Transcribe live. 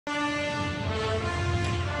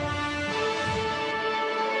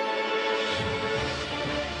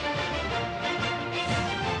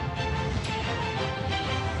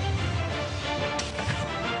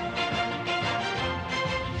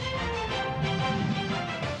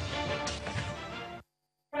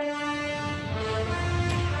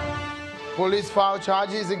Police filed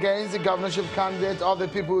charges against the governorship candidate of the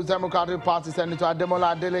People's Democratic Party, Senator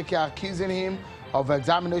Ademola Adeleke, accusing him of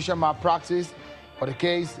examination malpractice, but the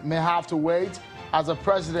case may have to wait as the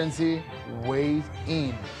presidency weighs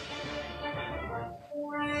in.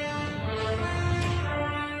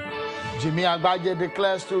 Jimmy Agbaje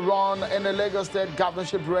declares to run in the Lagos State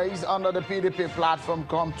governorship race under the PDP platform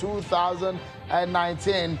come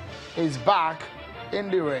 2019. He's back in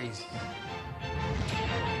the race.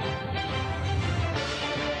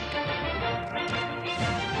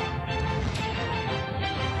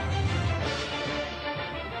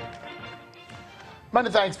 Many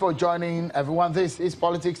thanks for joining, everyone. This is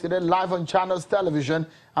Politics Today, live on Channels Television.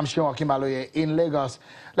 I'm Sean Kimaloye in Lagos.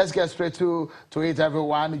 Let's get straight to it,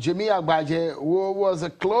 everyone. Jimmy Agbaje, who was the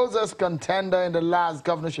closest contender in the last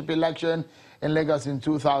governorship election in Lagos in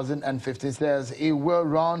 2015, says he will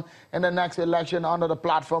run in the next election under the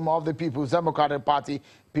platform of the People's Democratic Party,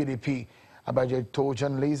 PDP. Agbaje told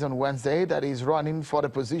journalists on Wednesday that he's running for the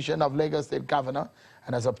position of Lagos State Governor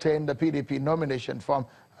and has obtained the PDP nomination form,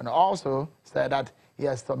 and also said that he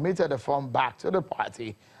has submitted the form back to the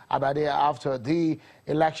party. Agbaje, after the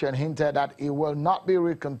election, hinted that he will not be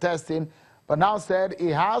recontesting, but now said he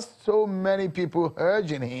has so many people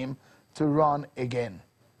urging him to run again.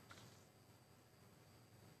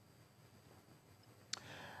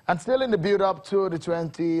 And still in the build-up to the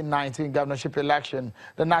 2019 governorship election,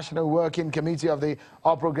 the National Working Committee of the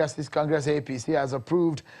All Progressives Congress, APC, has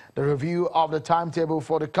approved the review of the timetable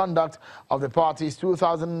for the conduct of the party's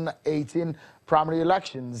 2018 primary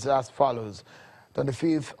elections as follows.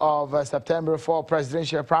 25th of September for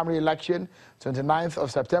presidential primary election, 29th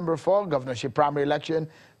of September for governorship primary election,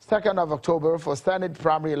 2nd of October for Senate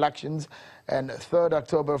primary elections, and 3rd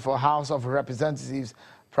October for House of Representatives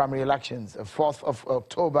primary elections. 4th of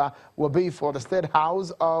October will be for the State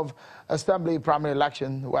House of Assembly primary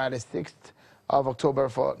election, while the 6th of October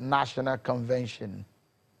for National Convention.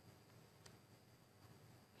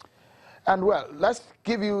 And well, let's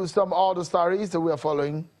give you some other stories that we are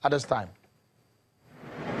following at this time.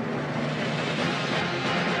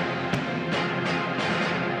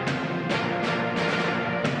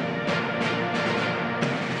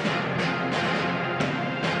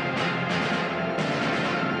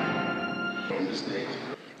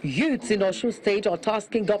 Youths in Osun State are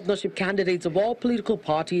tasking governorship candidates of all political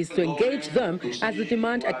parties to engage them as they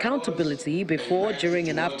demand accountability before, during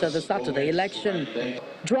and after the Saturday election.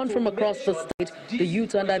 Drawn from across the state, the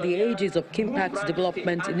youth under the Aegis of Kimpak's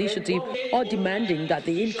Development Initiative are demanding that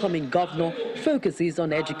the incoming governor focuses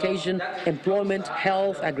on education, employment,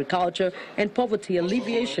 health, agriculture and poverty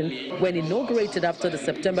alleviation when inaugurated after the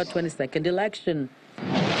September 22nd election.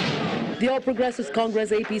 The All Progressives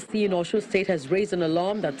Congress APC in Osun State has raised an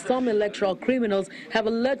alarm that some electoral criminals have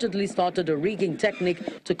allegedly started a rigging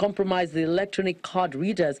technique to compromise the electronic card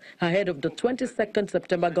readers ahead of the 22nd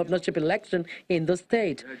September governorship election in the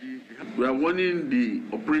state. We are warning the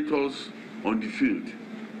operators on the field,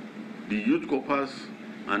 the youth corpers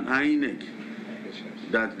and INEC,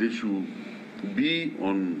 that they should be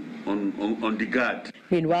on the guard.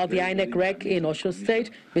 Meanwhile, the INEC rec in Osun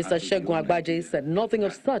State, Mr. Segun Agbaje, said nothing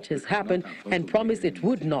of such has happened and promised it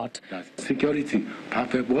would not. Security,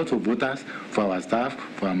 perfect, both for voters, for our staff,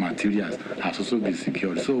 for our materials, has also been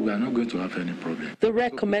secured. So we are not going to have any problem. The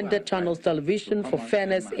rec commended Channels Television for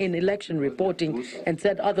fairness in election reporting and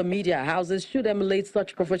said other media houses should emulate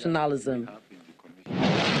such professionalism.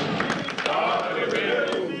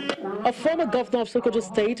 A former governor of Sokoto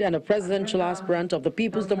State and a presidential aspirant of the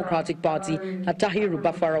People's Democratic Party, Atahiru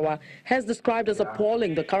Bafarawa, has described as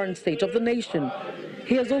appalling the current state of the nation.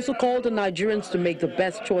 He has also called on Nigerians to make the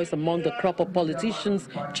best choice among the crop of politicians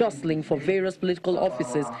jostling for various political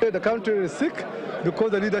offices. The country is sick because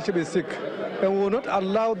the leadership is sick, and we will not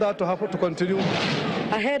allow that to happen, to continue.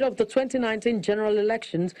 Ahead of the 2019 general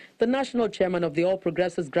elections, the national chairman of the All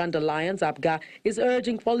Progressives Grand Alliance, APGA, is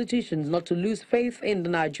urging politicians not to lose faith in the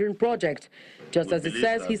Nigerian project. Just as he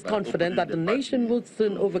says he's confident that the nation will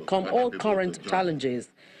soon overcome all current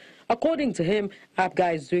challenges. According to him,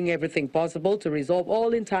 APGA is doing everything possible to resolve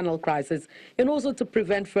all internal crises and also to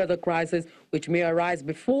prevent further crises which may arise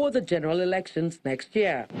before the general elections next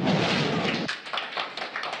year.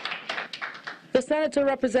 The senator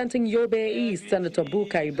representing Yobe East, Senator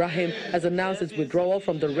Buka Ibrahim, has announced his withdrawal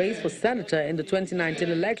from the race for senator in the 2019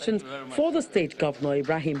 elections for the state governor,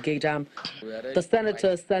 Ibrahim Gaidam. The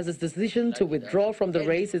senator says his decision to withdraw from the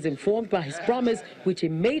race is informed by his promise, which he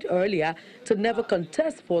made earlier, to never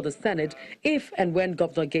contest for the Senate if and when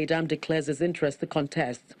Governor Gaidam declares his interest to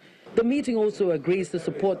contest. The meeting also agrees to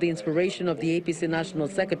support the inspiration of the APC National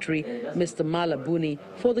Secretary, Mr. Malabuni,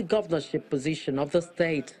 for the governorship position of the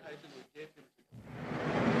state.